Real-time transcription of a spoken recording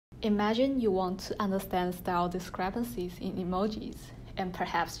Imagine you want to understand style discrepancies in emojis and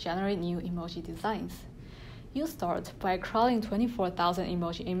perhaps generate new emoji designs. You start by crawling 24,000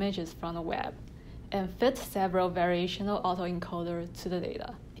 emoji images from the web and fit several variational autoencoders to the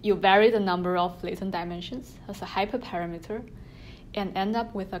data. You vary the number of latent dimensions as a hyperparameter and end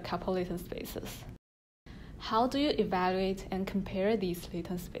up with a couple latent spaces. How do you evaluate and compare these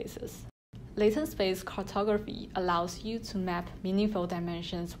latent spaces? Latent space cartography allows you to map meaningful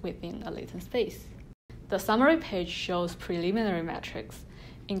dimensions within a latent space. The summary page shows preliminary metrics,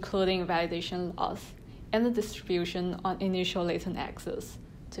 including validation loss and the distribution on initial latent axis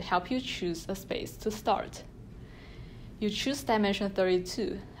to help you choose a space to start. You choose dimension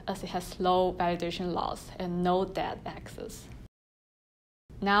 32 as it has low validation loss and no dead axis.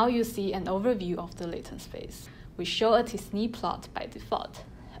 Now you see an overview of the latent space. We show a t-SNE plot by default,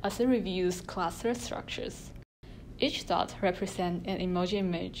 as it reviews cluster structures. Each dot represents an emoji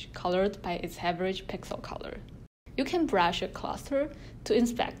image colored by its average pixel color. You can brush a cluster to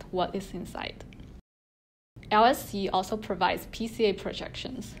inspect what is inside. LSC also provides PCA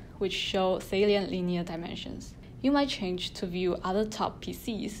projections, which show salient linear dimensions. You might change to view other top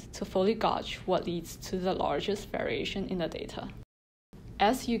PCs to fully gauge what leads to the largest variation in the data.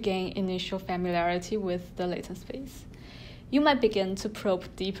 As you gain initial familiarity with the latent space, you might begin to probe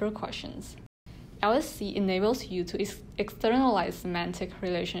deeper questions. LSC enables you to externalize semantic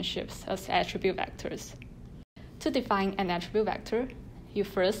relationships as attribute vectors. To define an attribute vector, you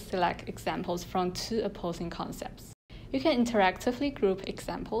first select examples from two opposing concepts. You can interactively group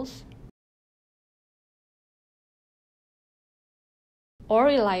examples or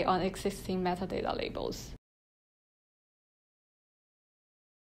rely on existing metadata labels.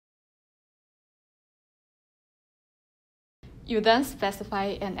 You then specify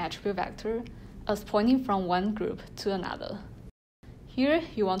an attribute vector as pointing from one group to another. Here,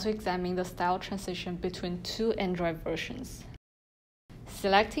 you want to examine the style transition between two Android versions.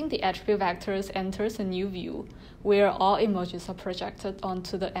 Selecting the attribute vectors enters a new view where all emojis are projected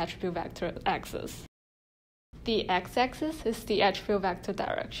onto the attribute vector axis. The x-axis is the attribute vector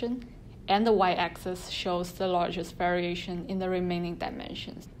direction, and the y-axis shows the largest variation in the remaining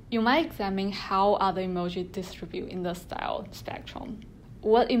dimensions. You might examine how other emojis distribute in the style spectrum.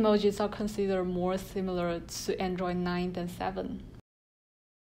 What emojis are considered more similar to Android 9 than 7?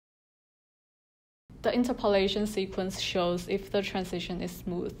 The interpolation sequence shows if the transition is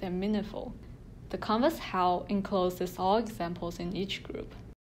smooth and meaningful. The converse how encloses all examples in each group.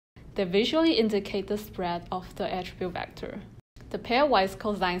 They visually indicate the spread of the attribute vector. The pairwise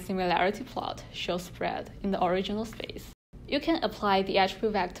cosine similarity plot shows spread in the original space. You can apply the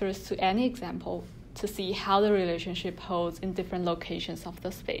attribute vectors to any example to see how the relationship holds in different locations of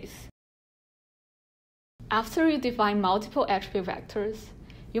the space. After you define multiple attribute vectors,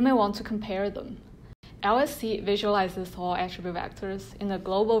 you may want to compare them. LSC visualizes all attribute vectors in a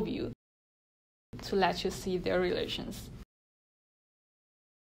global view to let you see their relations.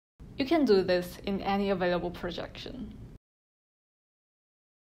 You can do this in any available projection.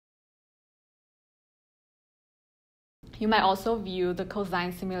 You might also view the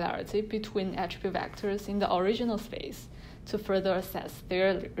cosine similarity between attribute vectors in the original space to further assess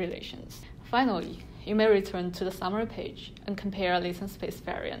their relations. Finally, you may return to the summary page and compare latent space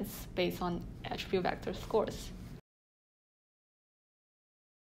variants based on attribute vector scores.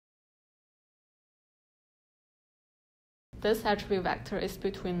 This attribute vector is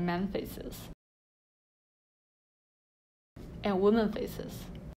between man faces and woman faces.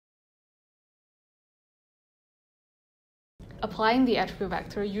 Applying the attribute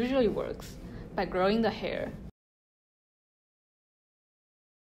vector usually works by growing the hair.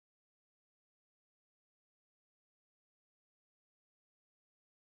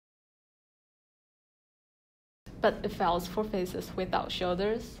 But it fails for faces without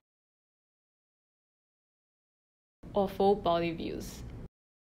shoulders or full body views.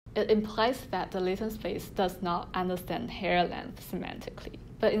 It implies that the latent space does not understand hair length semantically,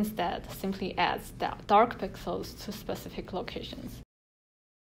 but instead simply adds dark pixels to specific locations.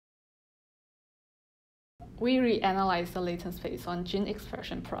 We reanalyze the latent space on gene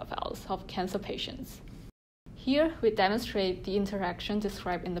expression profiles of cancer patients. Here, we demonstrate the interaction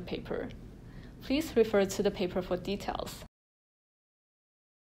described in the paper. Please refer to the paper for details.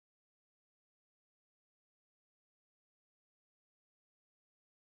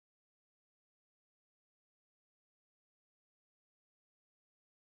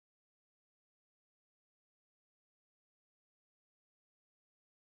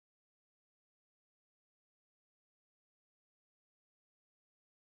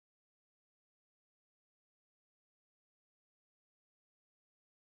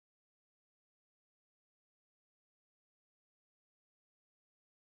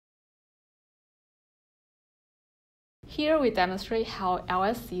 Here we demonstrate how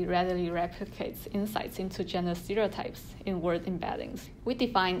LSC readily replicates insights into gender stereotypes in word embeddings. We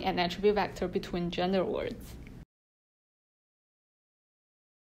define an attribute vector between gender words.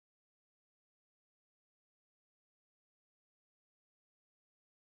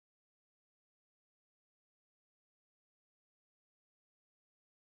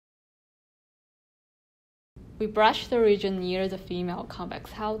 We brush the region near the female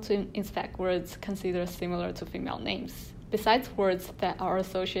convex hull to inspect words considered similar to female names. Besides words that are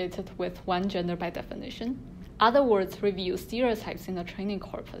associated with one gender by definition, other words reveal stereotypes in the training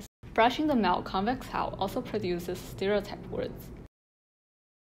corpus. Brushing the male convex hull also produces stereotype words.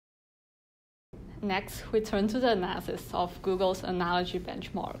 Next, we turn to the analysis of Google's analogy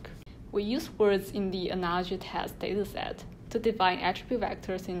benchmark. We use words in the analogy test dataset to define attribute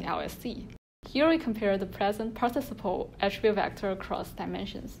vectors in LSC. Here we compare the present participle attribute vector across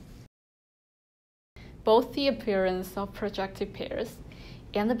dimensions. Both the appearance of projective pairs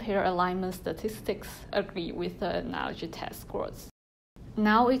and the pair alignment statistics agree with the analogy test scores.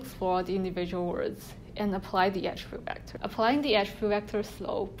 Now we explore the individual words and apply the attribute vector. Applying the attribute vector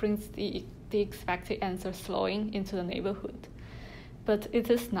slow brings the expected answer slowing into the neighborhood, but it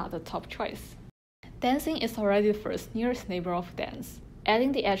is not the top choice. Dancing is already the first nearest neighbor of dance.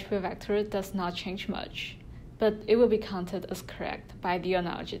 Adding the attribute vector does not change much, but it will be counted as correct by the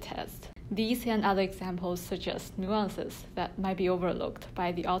analogy test. These and other examples suggest nuances that might be overlooked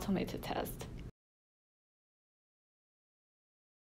by the automated test.